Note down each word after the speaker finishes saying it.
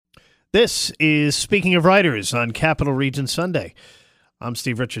This is Speaking of Writers on Capital Region Sunday. I'm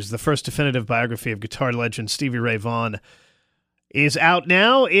Steve Richards. The first definitive biography of guitar legend Stevie Ray Vaughan is out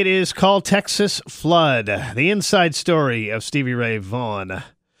now. It is called Texas Flood, the inside story of Stevie Ray Vaughan.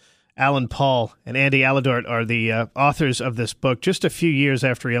 Alan Paul and Andy Aledort are the authors of this book just a few years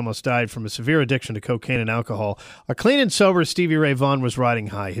after he almost died from a severe addiction to cocaine and alcohol. A clean and sober Stevie Ray Vaughan was riding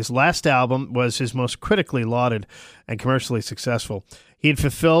high. His last album was his most critically lauded and commercially successful. He had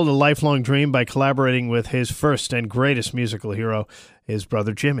fulfilled a lifelong dream by collaborating with his first and greatest musical hero, his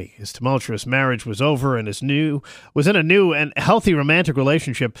brother Jimmy. His tumultuous marriage was over and was in a new and healthy romantic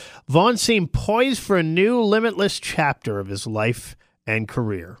relationship. Vaughan seemed poised for a new limitless chapter of his life and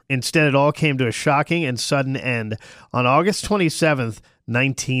career. Instead, it all came to a shocking and sudden end on August 27th,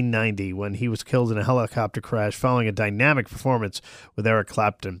 1990, when he was killed in a helicopter crash following a dynamic performance with Eric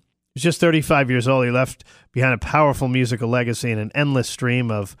Clapton. He was just 35 years old. He left behind a powerful musical legacy and an endless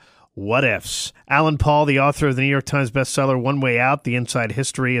stream of what-ifs. Alan Paul, the author of the New York Times bestseller One Way Out, The Inside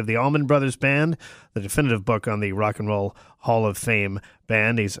History of the Allman Brothers Band, the definitive book on the Rock and Roll Hall of Fame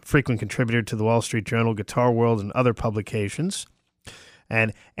band. He's a frequent contributor to the Wall Street Journal, Guitar World, and other publications.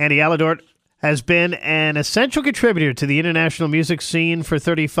 And Andy Aledort has been an essential contributor to the international music scene for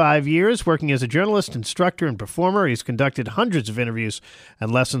 35 years, working as a journalist, instructor, and performer. He's conducted hundreds of interviews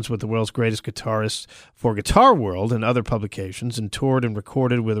and lessons with the world's greatest guitarists for Guitar World and other publications, and toured and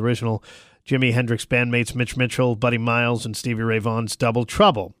recorded with original Jimi Hendrix bandmates Mitch Mitchell, Buddy Miles, and Stevie Ray Vaughan's Double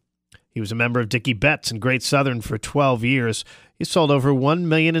Trouble. He was a member of Dickie Betts and Great Southern for 12 years. He sold over 1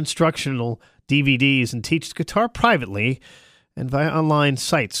 million instructional DVDs and teaches guitar privately and via online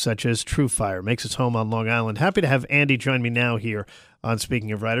sites such as TrueFire. Makes its home on Long Island. Happy to have Andy join me now here on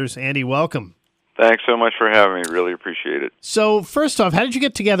Speaking of Writers. Andy, welcome. Thanks so much for having me. Really appreciate it. So first off, how did you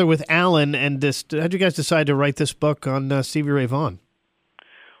get together with Alan, and how did you guys decide to write this book on Stevie Ray Vaughan?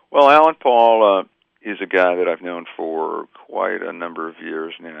 Well, Alan Paul is a guy that I've known for quite a number of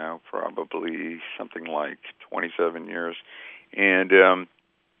years now, probably something like 27 years. And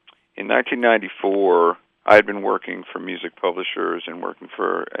in 1994, I had been working for music publishers and working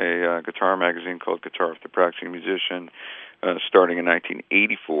for a guitar magazine called Guitar with the Practicing Musician, starting in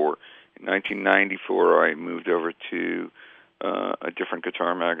 1984. In 1994, I moved over to a different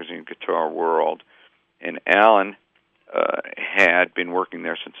guitar magazine, Guitar World, and Alan had been working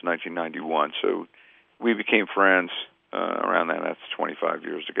there since 1991, so we became friends around that. That's 25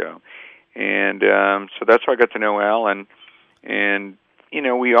 years ago. And so that's how I got to know Alan, and, you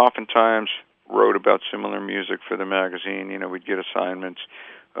know, we oftentimes wrote about similar music for the magazine. You know, we'd get assignments,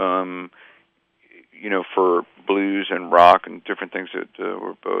 you know, for blues and rock and different things that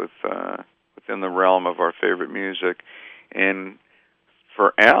were both within the realm of our favorite music. And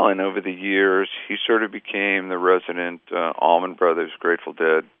for Alan, over the years, he sort of became the resident Allman Brothers, Grateful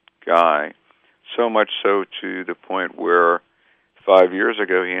Dead guy, so much so to the point where 5 years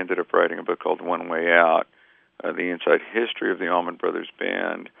ago he ended up writing a book called One Way Out, the inside history of the Allman Brothers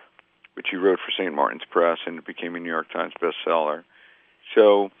Band, which he wrote for St. Martin's Press, and it became a New York Times bestseller.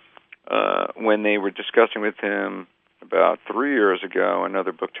 So when they were discussing with him about 3 years ago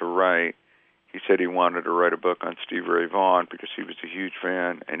another book to write, he said he wanted to write a book on Stevie Ray Vaughan because he was a huge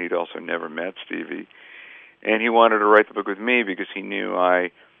fan, and he'd also never met Stevie. And he wanted to write the book with me because he knew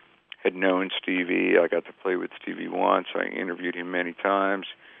I had known Stevie. I got to play with Stevie once. I interviewed him many times.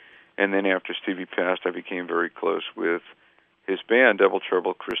 And then after Stevie passed, I became very close with his band, Double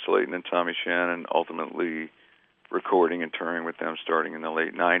Trouble, Chris Layton and Tommy Shannon, ultimately recording and touring with them starting in the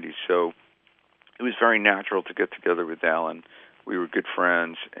late 90s. So it was very natural to get together with Alan. We were good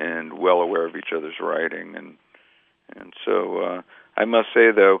friends and well aware of each other's writing. And so I must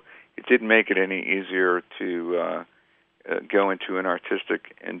say, though, it didn't make it any easier to go into an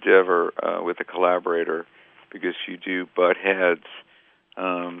artistic endeavor with a collaborator because you do butt heads.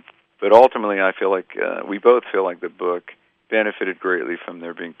 But ultimately, I feel like we both feel like the book benefited greatly from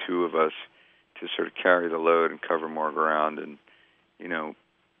there being two of us to sort of carry the load and cover more ground and, you know,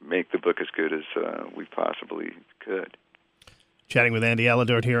 make the book as good as we possibly could. Chatting with Andy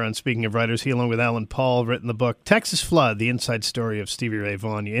Aledort here on Speaking of Writers. He, along with Alan Paul, written the book Texas Flood, the inside story of Stevie Ray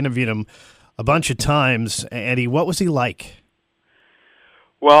Vaughan. You interviewed him a bunch of times. Andy, what was he like?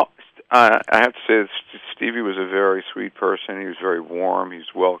 Well, I have to say that Stevie was a very sweet person. He was very warm. He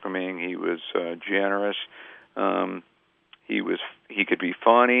was welcoming. He was generous. He could be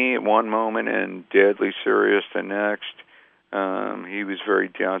funny at one moment and deadly serious the next. He was very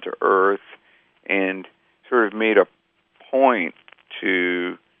down to earth and sort of made a point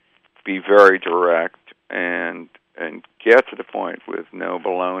to be very direct and get to the point with no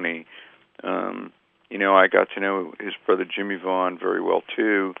baloney. You know, I got to know his brother Jimmy Vaughan very well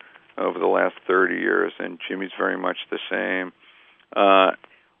too. over the last 30 years, and Jimmy's very much the same.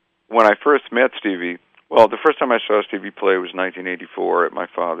 When I first met Stevie, well, the first time I saw Stevie play was 1984 at my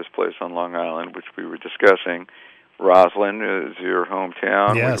father's place on Long Island, which we were discussing. Roslyn is your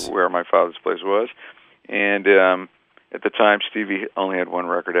hometown, Yes. where my father's place was. And at the time, Stevie only had one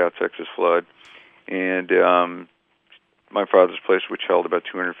record out, Texas Flood. And my father's place, which held about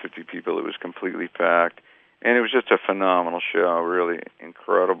 250 people, it was completely packed. And it was just a phenomenal show, really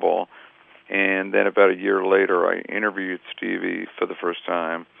incredible. And then about a year later, I interviewed Stevie for the first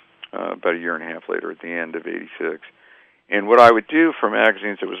time, about a year and a half later at the end of '86. And what I would do for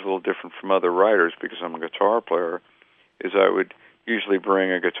magazines that was a little different from other writers, because I'm a guitar player, is I would usually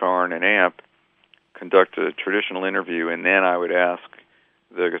bring a guitar and an amp, conduct a traditional interview, and then I would ask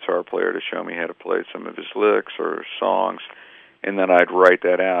the guitar player to show me how to play some of his licks or songs, and then I'd write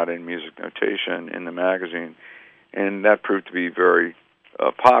that out in music notation in the magazine. And that proved to be very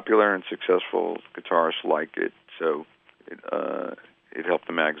popular and successful. Guitarists liked it, so it helped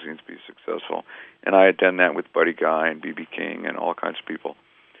the magazines be successful. And I had done that with Buddy Guy and B.B. King and all kinds of people.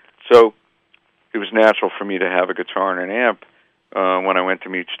 So it was natural for me to have a guitar and an amp. When I went to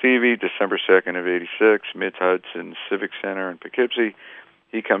meet Stevie, December 2nd of '86, Mid-Hudson Civic Center in Poughkeepsie,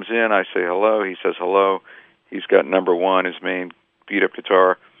 he comes in, I say hello, he says hello. He's got number one, his main beat-up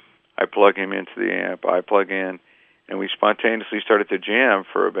guitar. I plug him into the amp, I plug in, and we spontaneously started to jam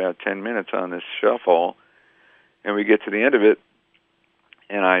for about 10 minutes on this shuffle. And we get to the end of it,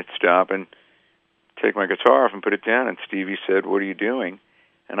 and I stop and take my guitar off and put it down, and Stevie said, "What are you doing?"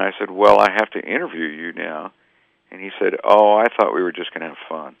 And I said, "Well, I have to interview you now." And he said, "Oh, I thought we were just going to have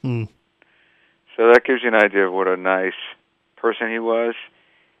fun." Mm. So that gives you an idea of what a nice person he was.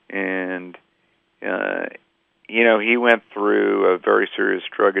 And, he went through a very serious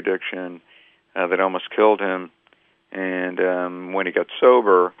drug addiction that almost killed him. And when he got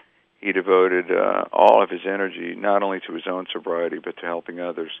sober, he devoted all of his energy not only to his own sobriety, but to helping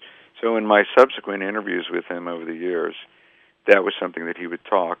others. So in my subsequent interviews with him over the years, that was something that he would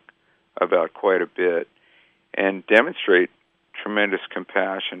talk about quite a bit and demonstrate tremendous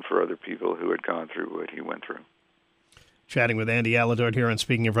compassion for other people who had gone through what he went through. Chatting with Andy Aledort here on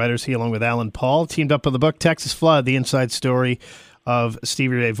Speaking of Writers. He, along with Alan Paul, teamed up with the book Texas Flood, the inside story of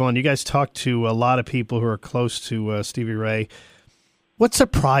Stevie Ray Vaughan. You guys talked to a lot of people who are close to Stevie Ray. What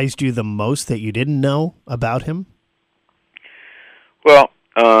surprised you the most that you didn't know about him? Well,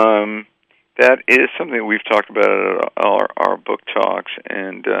 that is something we've talked about at our book talks,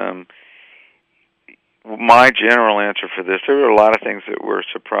 and my general answer for this, there were a lot of things that were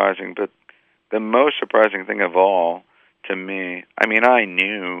surprising, but the most surprising thing of all to me, I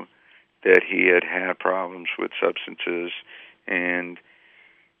knew that he had had problems with substances and,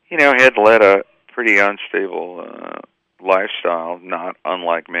 had led a pretty unstable lifestyle, not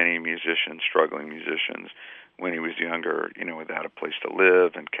unlike many musicians, struggling musicians, when he was younger, without a place to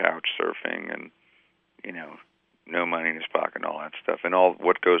live and couch surfing and, no money in his pocket and all that stuff, and all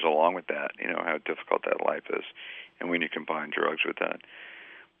what goes along with that, how difficult that life is, and when you combine drugs with that.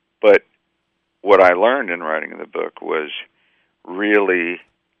 But what I learned in writing the book was really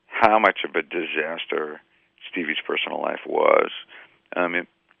how much of a disaster Stevie's personal life was.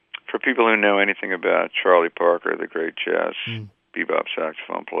 For people who know anything about Charlie Parker, the great jazz bebop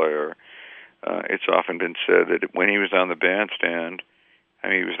saxophone player, it's often been said that when he was on the bandstand,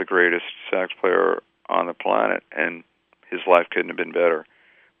 he was the greatest sax player on the planet, and his life couldn't have been better.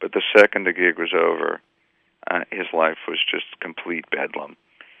 But the second the gig was over, his life was just complete bedlam.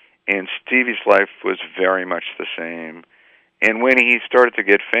 And Stevie's life was very much the same. And when he started to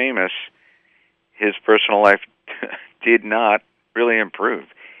get famous, his personal life did not really improve.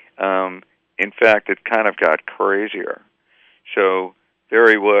 In fact, it kind of got crazier. So there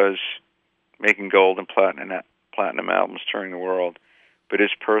he was, making gold and platinum albums touring the world, but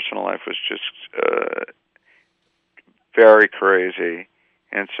his personal life was just very crazy.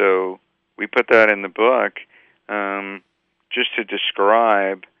 And so we put that in the book just to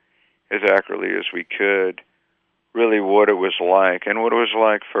describe as accurately as we could really what it was like, and what it was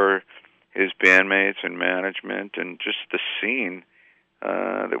like for his bandmates and management and just the scene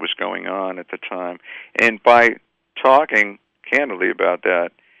that was going on at the time. And by talking candidly about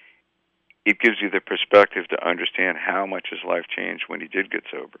that, it gives you the perspective to understand how much his life changed when he did get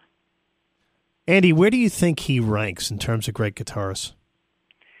sober. Andy, where do you think he ranks in terms of great guitarists?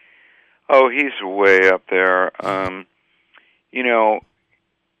 Oh, he's way up there.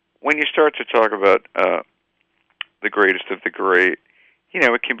 When you start to talk about the greatest of the great,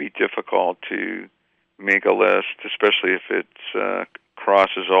 it can be difficult to make a list, especially if it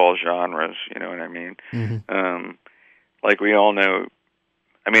crosses all genres, you know what I mean? Mm-hmm. Like we all know,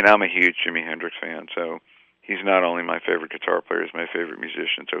 I mean, I'm a huge Jimi Hendrix fan, so he's not only my favorite guitar player, he's my favorite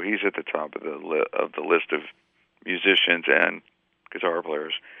musician. So he's at the top of the list of musicians and guitar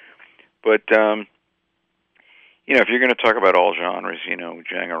players. But if you're going to talk about all genres,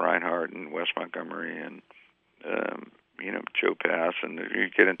 Django Reinhardt and Wes Montgomery and Joe Pass, and you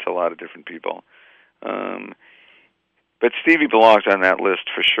get into a lot of different people. But Stevie belongs on that list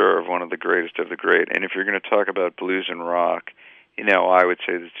for sure of one of the greatest of the great. And if you're going to talk about blues and rock, I would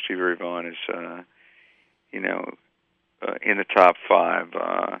say that Stevie Ray Vaughan is, in the top 5,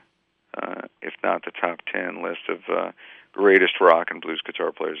 if not the top 10 list of greatest rock and blues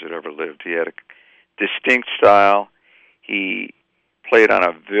guitar players that ever lived. He had a distinct style. He played on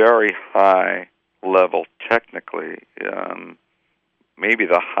a very high level technically, maybe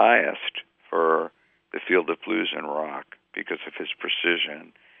the highest for the field of blues and rock because of his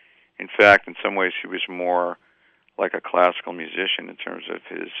precision. In fact, in some ways, he was more like a classical musician in terms of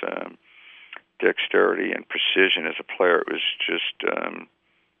his dexterity and precision as a player. It was just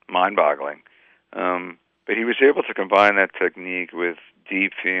mind-boggling. But he was able to combine that technique with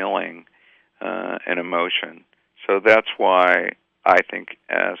deep feeling and emotion. So that's why I think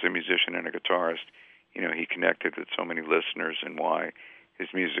as a musician and a guitarist, he connected with so many listeners and why his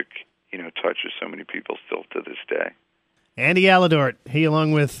music, touches so many people still to this day. Andy Aledort, he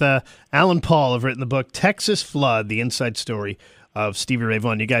along with Alan Paul have written the book Texas Flood, the inside story of Stevie Ray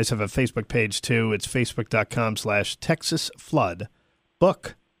Vaughan. You guys have a Facebook page too. It's facebook.com/Texas Flood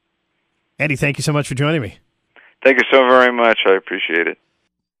book. Andy, thank you so much for joining me. Thank you so very much. I appreciate it.